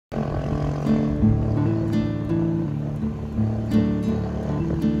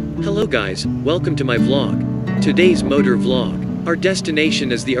Hello guys, welcome to my vlog. Today's motor vlog. Our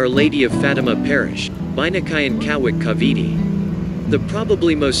destination is the Our Lady of Fatima Parish, Binakayan Kawit Cavite. The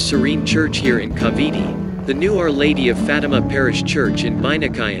probably most serene church here in Cavite, the new Our Lady of Fatima Parish Church in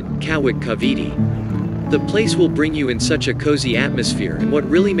Binakayan Kawit Cavite. The place will bring you in such a cozy atmosphere, and what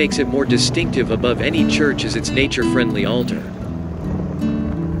really makes it more distinctive above any church is its nature-friendly altar.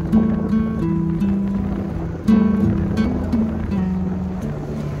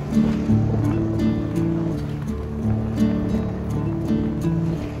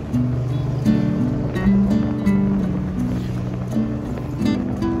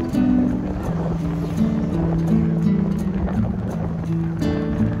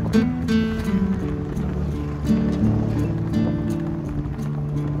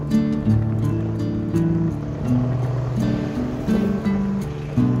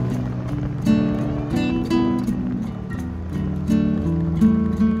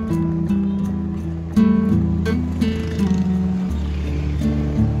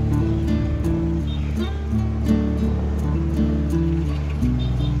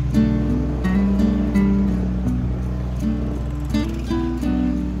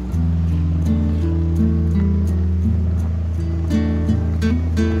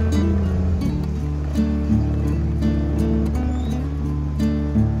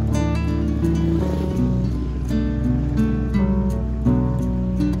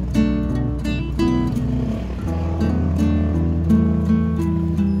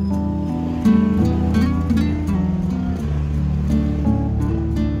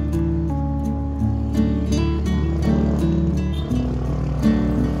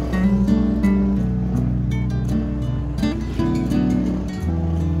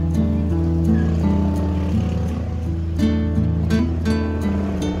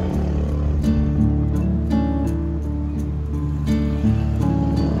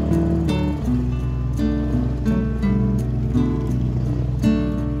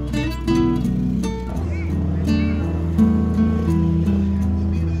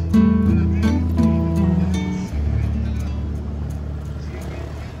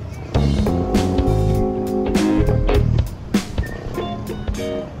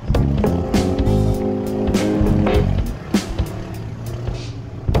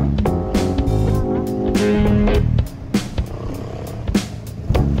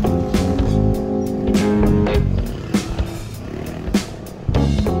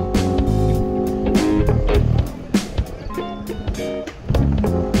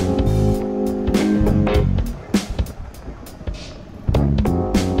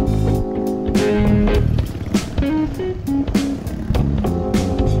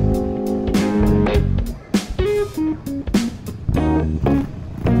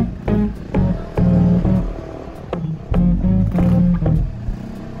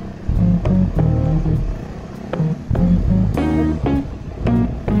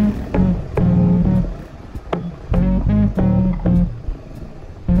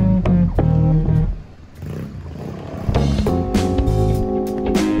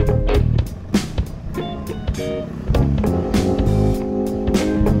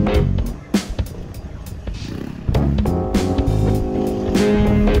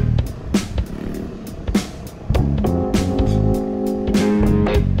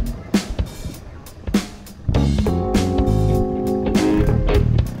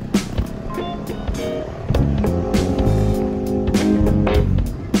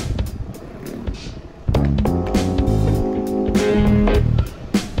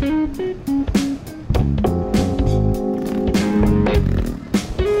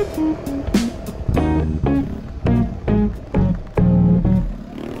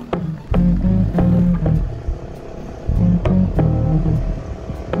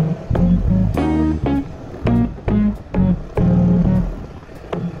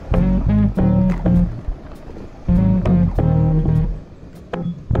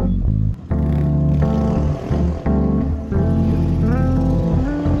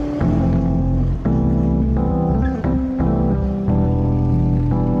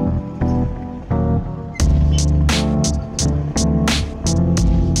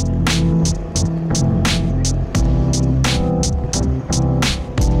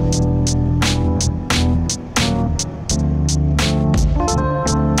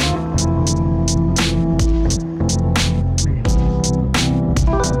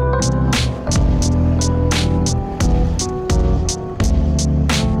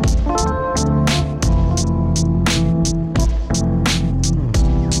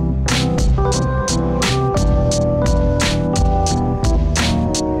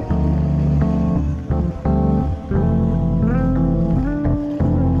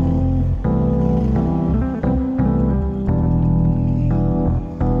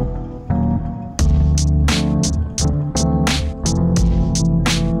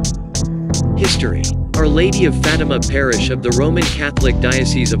 History. Our Lady of Fatima Parish of the Roman Catholic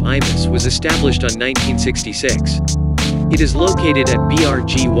Diocese of Imus was established on 1966. It is located at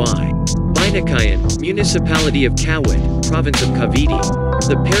Brgy, Binakayan, Municipality of Kawit, Province of Cavite.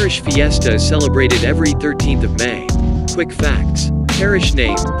 The Parish Fiesta is celebrated every 13th of May. Quick facts. Parish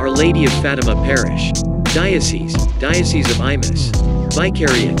name, Our Lady of Fatima Parish. Diocese, Diocese of Imus.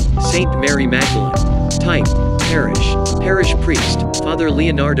 Vicariate, Saint Mary Magdalene. Type, Parish. Parish Priest, Father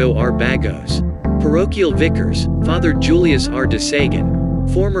Leonardo R. Bagos. Parochial Vicars, Father Julius R.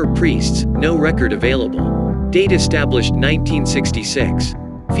 Sagun. Former priests, no record available. Date established 1966.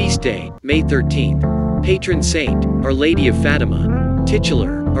 Feast day, May 13th. Patron saint, Our Lady of Fatima.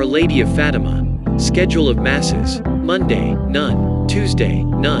 Titular, Our Lady of Fatima. Schedule of Masses. Monday, none. Tuesday,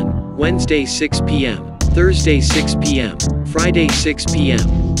 none. Wednesday 6 p.m. Thursday 6 p.m. Friday 6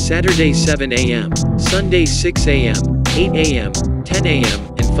 p.m. Saturday 7 a.m. Sunday 6 a.m., 8 a.m., 10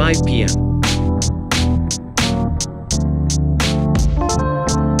 a.m., and 5 p.m.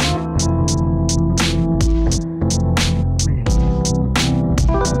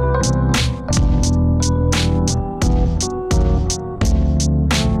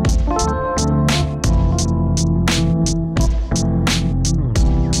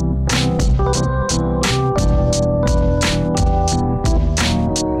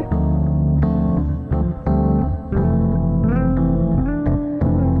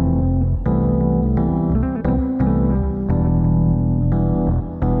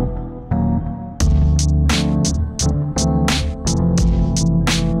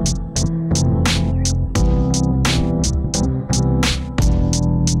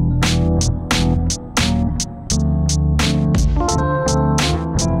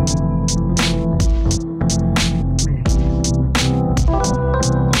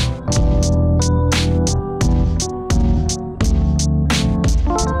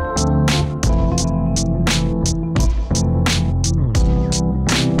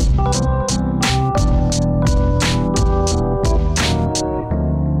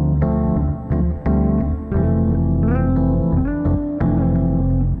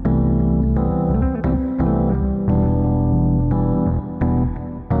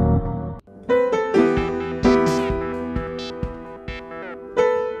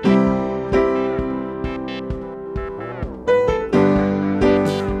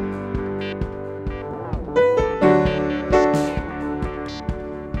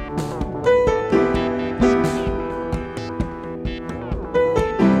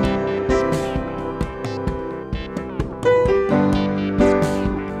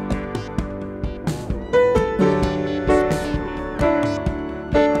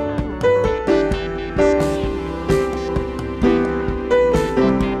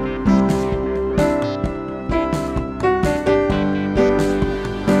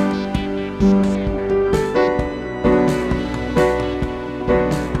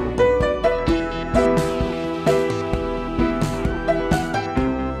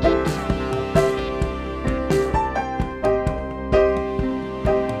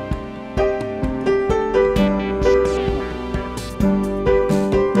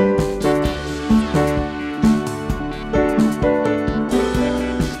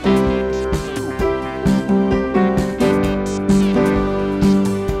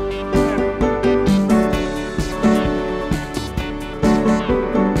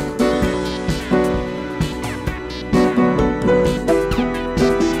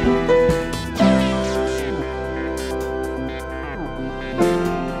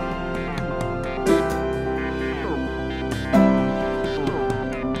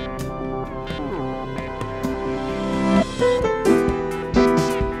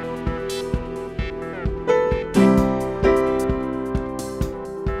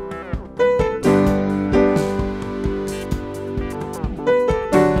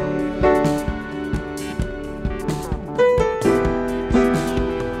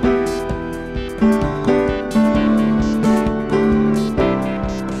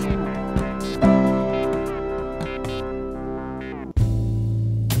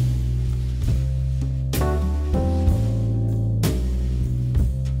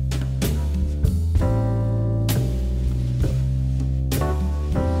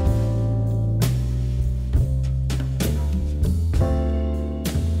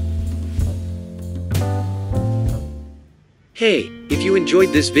 Hey, if you enjoyed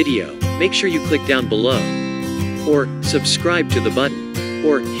this video, make sure you click down below, or subscribe to the button,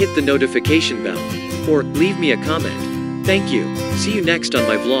 or hit the notification bell, or leave me a comment. Thank you. See you next on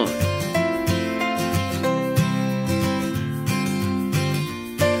my vlog.